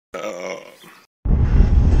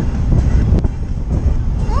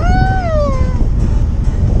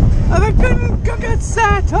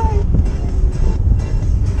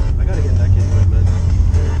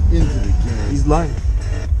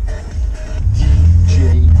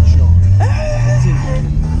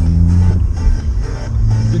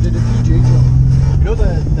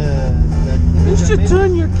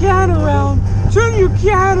you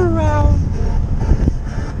cat around.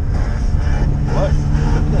 What?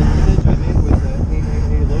 That image I made with the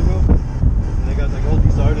Hey logo? And I got like all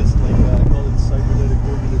these artists, like I call it cybernetic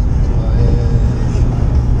organisms.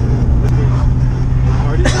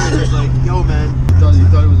 Artists are just like, yo man. You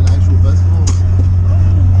thought it was an actual festival?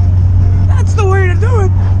 That's the way to do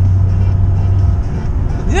it.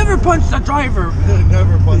 You never punch the driver.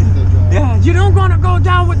 Never punched the driver. Yeah, you don't want to go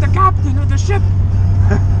down with the captain of the ship.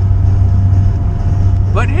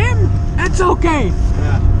 But him, that's okay.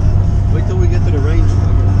 Yeah. Wait till we get to the range.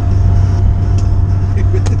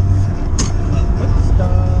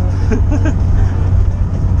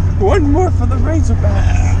 One more for the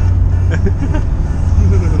Razorbacks.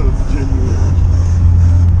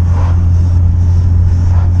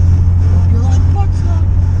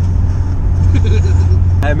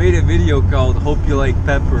 I made a video called Hope You Like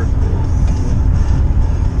Pepper.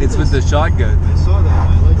 It's with the shotgun. I saw that.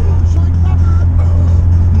 I like it.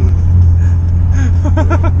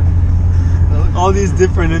 All these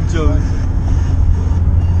different intros.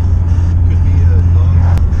 Could be a dog.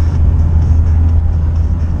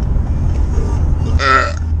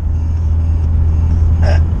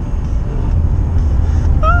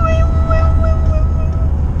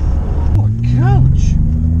 Oh, a couch.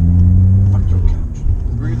 Fuck your couch.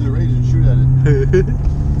 Bring it to the range and shoot at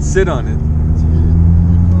it. Sit on it. Let's hit it in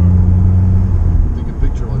your car. Take a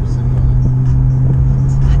picture while you're sitting on it.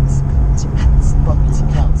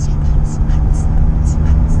 Fucking counts.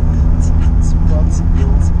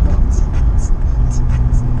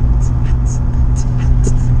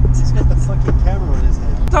 He's got the fucking camera on his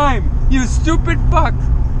head. Time, you stupid fuck.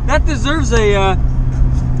 That deserves a